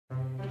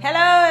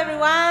Hello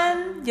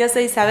everyone, yo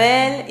soy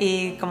Isabel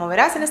y como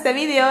verás en este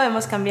vídeo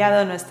hemos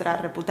cambiado nuestra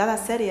reputada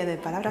serie de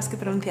palabras que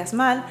pronuncias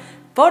mal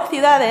por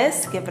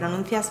ciudades que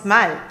pronuncias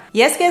mal.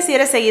 Y es que si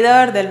eres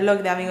seguidor del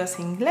blog de amigos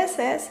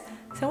ingleses,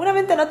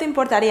 seguramente no te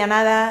importaría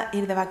nada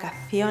ir de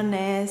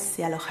vacaciones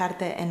y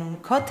alojarte en un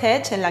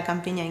cottage en la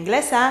campiña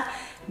inglesa,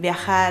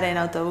 viajar en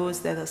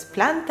autobús de 2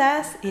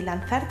 plantas y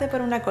lanzarte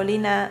por una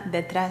colina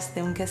detrás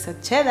de un queso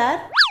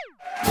cheddar.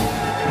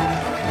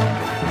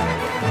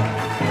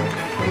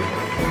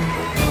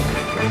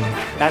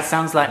 That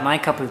sounds like my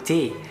cup of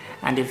tea.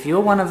 And if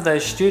you're one of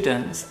those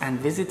students and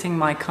visiting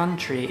my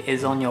country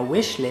is on your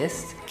wish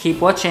list,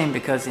 keep watching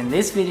because in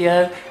this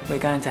video we're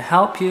going to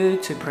help you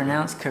to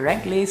pronounce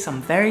correctly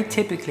some very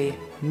typically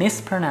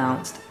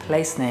mispronounced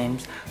place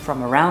names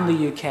from around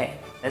the UK.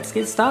 Let's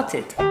get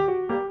started.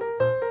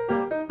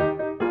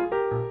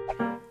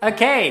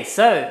 Okay,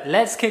 so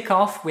let's kick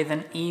off with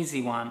an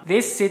easy one.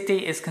 This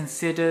city is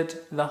considered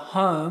the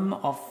home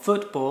of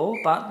football,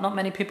 but not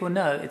many people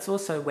know it's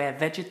also where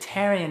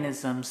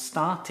vegetarianism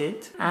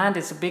started, and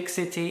it's a big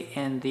city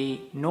in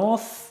the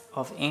north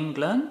of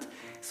England.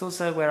 It's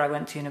also where I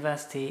went to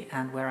university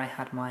and where I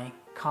had my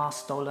car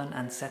stolen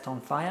and set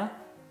on fire.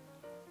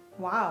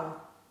 Wow,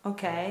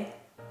 okay.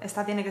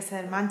 Esta tiene que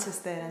ser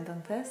Manchester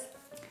entonces.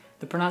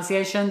 The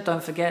pronunciation,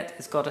 don't forget,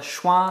 it's got a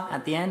schwa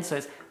at the end, so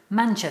it's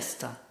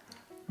Manchester.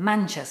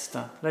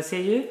 Manchester. Let's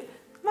hear you.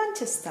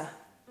 Manchester.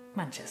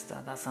 Manchester,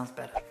 that sounds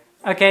better.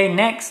 Okay,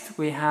 next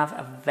we have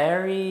a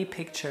very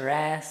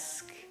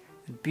picturesque,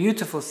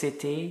 beautiful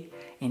city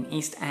in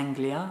East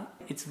Anglia.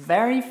 It's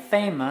very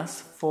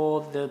famous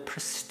for the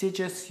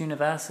prestigious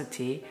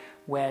university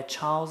where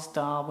Charles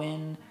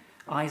Darwin,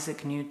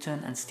 Isaac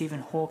Newton and Stephen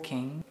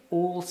Hawking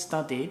all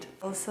studied.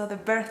 Also the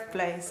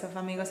birthplace of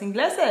amigos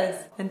ingleses.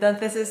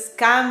 Entonces es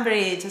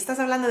Cambridge. Estás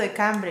hablando de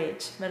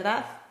Cambridge,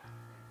 ¿verdad?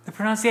 The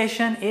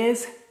pronunciation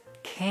is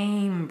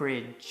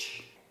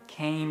Cambridge.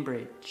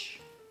 Cambridge.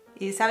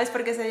 ¿Y sabes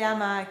por qué se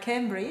llama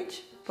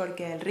Cambridge?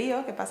 Porque el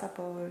río que pasa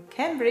por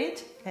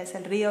Cambridge es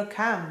el río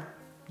Cam.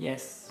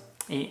 Yes.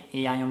 Y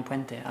hay un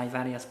puente. Hay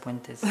varios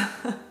puentes.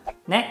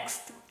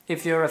 Next,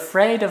 if you're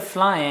afraid of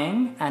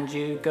flying and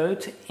you go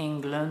to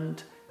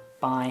England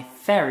by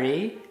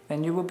ferry,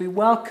 then you will be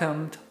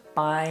welcomed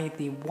by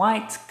the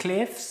white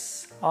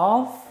cliffs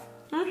of...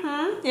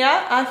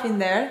 Yeah, I've been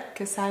there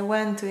because I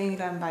went to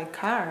England by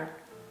car.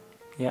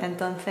 Yeah.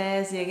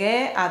 Entonces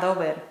llegué a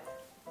Dover.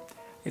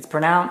 It's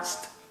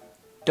pronounced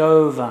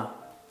Dover.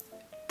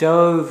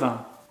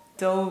 Dover.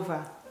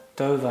 Dover.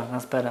 Dover,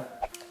 that's better.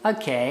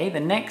 Okay, the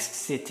next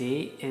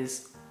city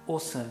is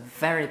also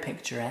very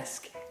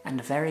picturesque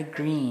and very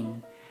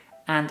green.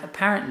 And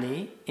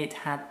apparently it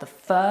had the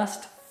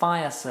first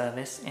fire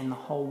service in the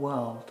whole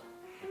world.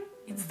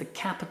 It's the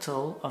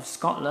capital of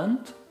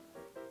Scotland.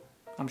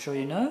 I'm sure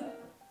you know.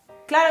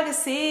 Claro que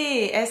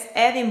sí, es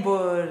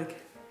Edinburgh.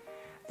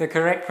 The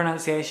correct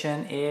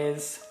pronunciation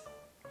is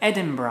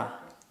Edinburgh.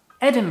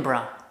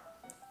 Edinburgh.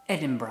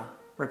 Edinburgh.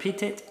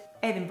 Repeat it.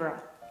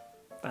 Edinburgh.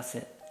 That's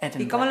it. ¿Y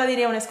Edinburgh. cómo lo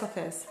diría un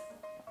escocés?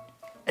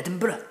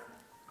 Edinburgh.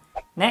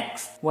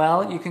 Next,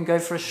 well, you can go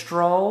for a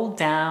stroll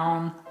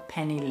down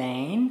Penny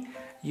Lane.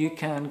 You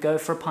can go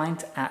for a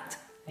pint at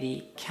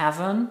the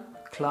Cavern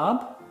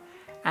Club.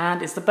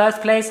 And it's the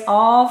birthplace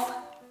of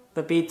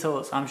the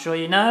Beatles. I'm sure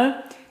you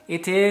know.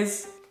 It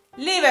is...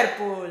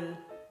 Liverpool.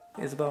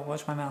 Isabel,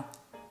 watch my mouth.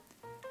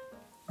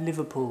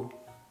 Liverpool.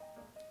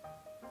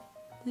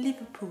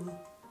 Liverpool.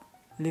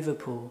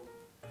 Liverpool.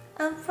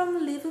 I'm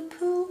from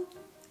Liverpool.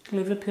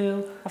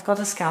 Liverpool. I've got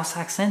a Scouse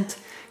accent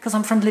because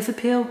I'm from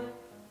Liverpool.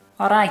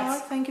 Alright. Oh,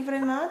 thank you very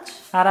much.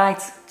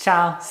 Alright.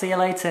 Ciao. See you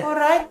later.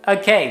 Alright.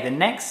 Okay, the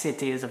next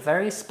city is a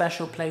very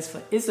special place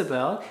for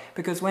Isabel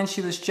because when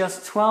she was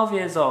just 12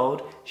 years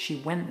old,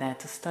 she went there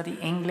to study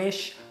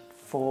English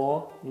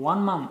for 1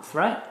 month,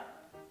 right?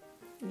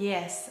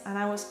 Yes, and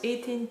I was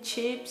eating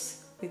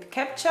chips with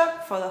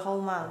ketchup for the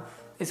whole month.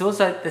 It's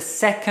also the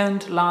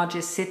second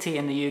largest city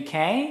in the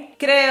UK.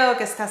 Creo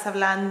que estás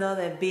hablando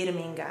de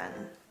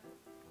Birmingham.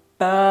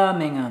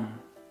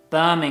 Birmingham.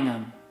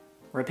 Birmingham.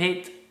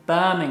 Repeat.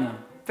 Birmingham.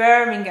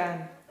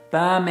 Birmingham.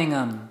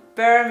 Birmingham.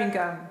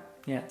 Birmingham.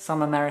 Yeah,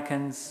 some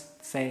Americans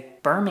say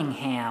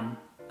Birmingham.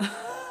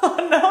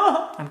 Oh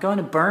no! I'm going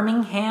to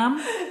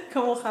Birmingham.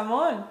 Como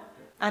jamón.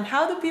 And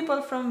how do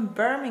people from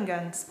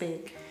Birmingham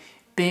speak?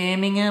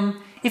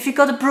 Birmingham. If you've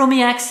got a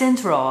Brummie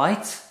accent, right?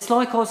 It's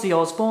like Ozzy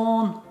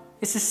Osbourne.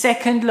 It's the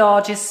second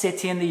largest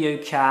city in the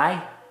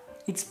UK.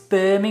 It's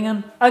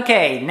Birmingham.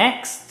 Okay,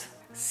 next.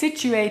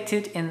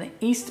 Situated in the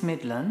East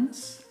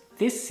Midlands,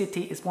 this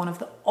city is one of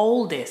the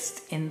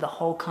oldest in the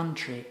whole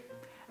country.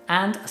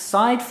 And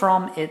aside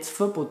from its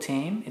football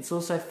team, it's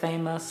also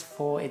famous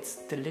for its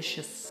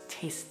delicious,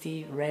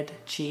 tasty red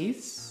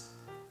cheese.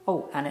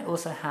 Oh, and it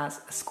also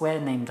has a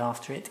square named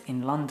after it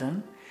in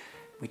London.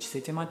 Which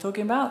city am I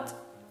talking about?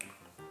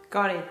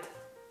 Got it.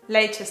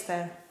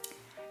 Leicester.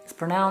 It's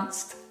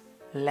pronounced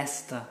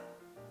Leicester.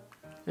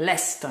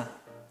 Leicester.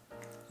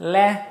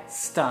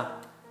 Leicester.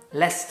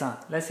 Leicester.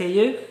 Let's hear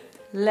you.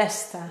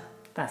 Leicester.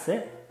 That's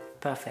it.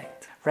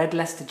 Perfect. Red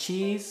Leicester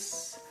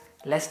cheese,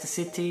 Leicester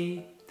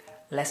City,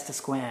 Leicester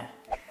Square.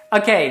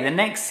 Okay, the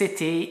next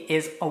city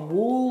is a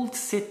walled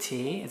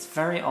city. It's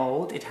very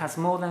old. It has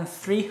more than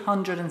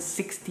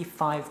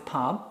 365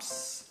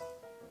 pubs.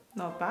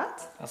 Not bad.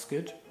 That's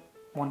good.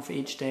 One for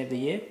each day of the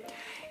year.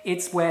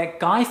 It's where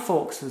Guy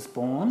Fawkes was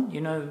born.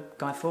 You know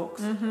Guy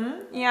Fawkes?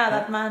 Yeah,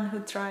 that man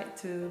who tried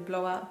to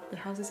blow up the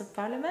Houses of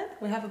Parliament.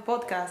 We have a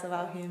podcast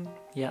about him.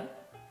 Yeah,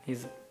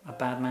 he's a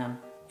bad man.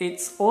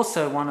 It's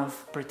also one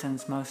of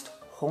Britain's most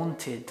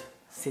haunted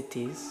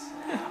cities.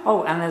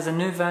 Oh, and there's a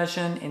new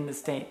version in the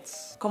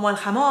States. Como el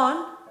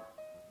jamón,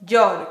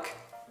 York.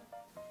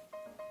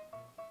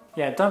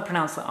 Yeah, don't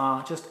pronounce the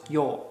R, just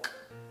York.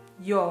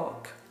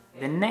 York.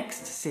 The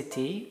next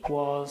city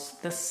was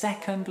the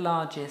second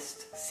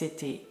largest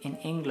city in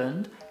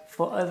England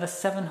for over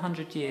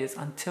 700 years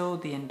until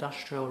the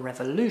Industrial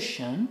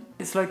Revolution.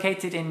 It's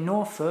located in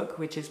Norfolk,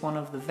 which is one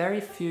of the very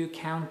few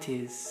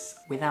counties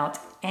without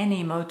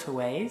any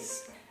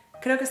motorways.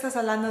 Creo que estás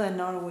hablando de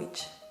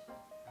Norwich.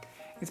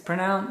 It's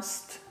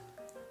pronounced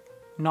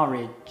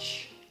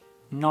Norwich.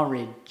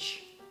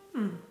 Norwich.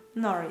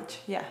 Norwich,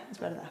 yeah, es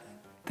verdad.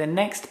 The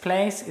next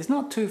place is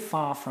not too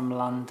far from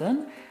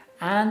London,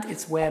 and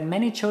it's where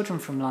many children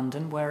from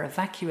London were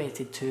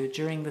evacuated to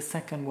during the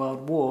Second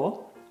World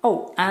War.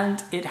 Oh,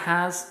 and it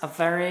has a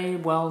very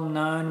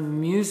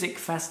well-known music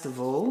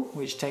festival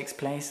which takes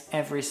place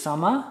every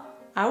summer.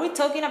 Are we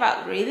talking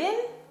about reading?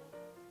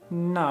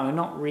 No,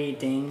 not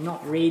reading,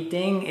 not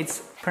reading.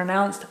 It's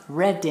pronounced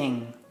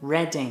Reading.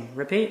 Reading.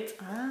 Repeat.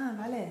 Ah,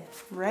 vale.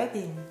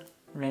 Reading.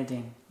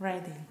 Reading.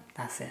 Reading.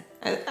 That's it.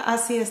 Ah,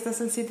 sí, este es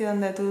el sitio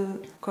donde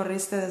tú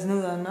corriste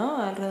desnudo,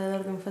 ¿no?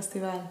 Alrededor de un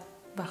festival,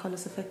 bajo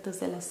los efectos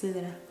de la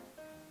sidra.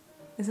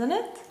 Isn't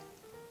it?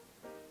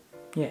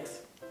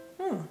 Yes.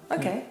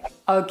 Okay.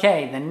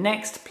 Okay, the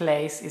next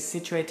place is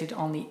situated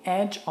on the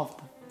edge of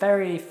the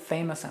very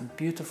famous and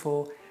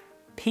beautiful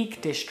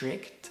Peak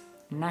District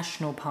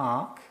National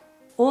Park.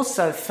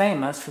 Also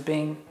famous for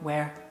being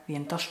where the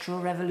Industrial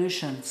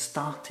Revolution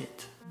started.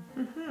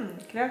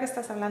 Creo que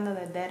estás hablando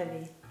de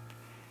Derby.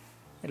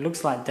 It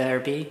looks like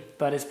Derby,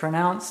 but it's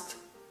pronounced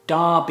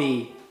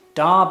Derby.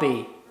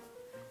 Derby.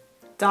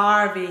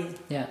 Derby.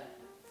 Yeah.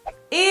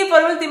 Y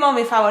por último,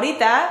 mi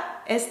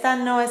favorita. Esta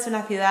no es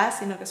una ciudad,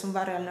 sino que es un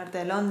barrio al norte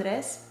de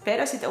Londres.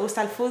 Pero si te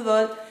gusta el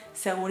fútbol,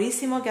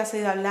 segurísimo que has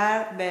oído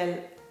hablar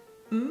del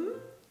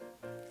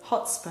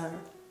Hotspur.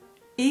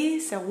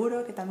 Y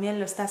seguro que también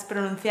lo estás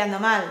pronunciando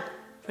mal.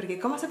 Porque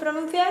 ¿cómo se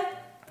pronuncia?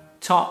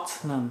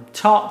 Tottenham.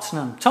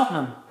 Tottenham.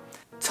 Tottenham.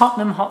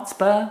 Tottenham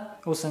Hotspur,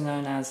 also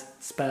known as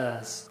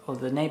Spurs, or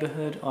the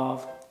neighbourhood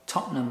of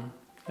Tottenham.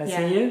 Let's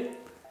hear you.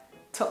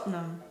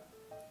 Tottenham.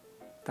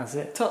 That's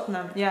it.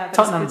 Tottenham, yeah.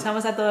 Pero Tottenham.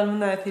 escuchamos a todo el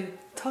mundo decir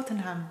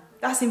Tottenham.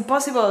 That's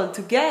impossible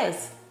to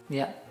guess.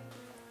 Yeah.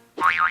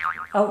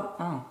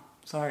 Oh,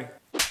 sorry.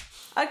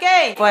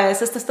 Ok,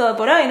 pues esto es todo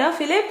por hoy, ¿no,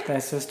 Philip?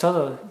 Eso es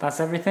todo. That's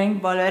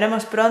everything.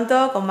 Volveremos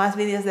pronto con más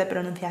vídeos de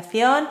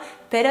pronunciación,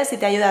 pero si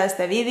te ha ayudado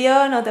este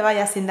vídeo, no te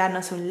vayas sin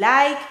darnos un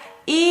like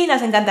y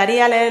nos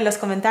encantaría leer en los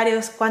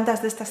comentarios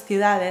cuántas de estas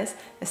ciudades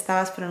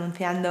estabas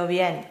pronunciando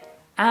bien.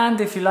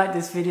 And if you like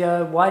this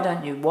video, why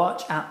don't you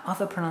watch our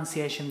other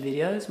pronunciation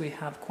videos? We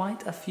have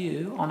quite a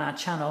few on our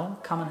channel.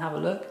 Come and have a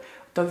look.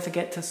 Don't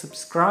forget to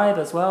subscribe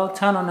as well,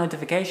 turn on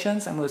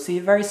notifications, and we'll see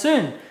you very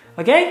soon.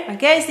 Okay?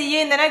 Okay, see you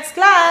in the next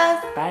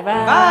class. Bye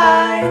bye.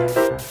 Bye.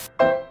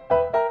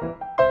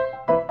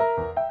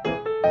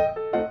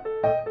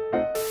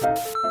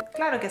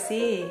 Claro que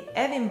sí,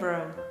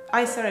 Edinburgh.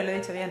 Ay, sorry, lo he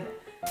dicho bien.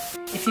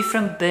 If you're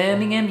from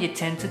Birmingham, you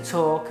tend to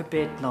talk a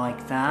bit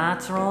like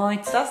that,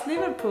 right? That's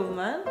Liverpool,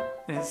 man.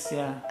 It's,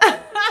 yeah.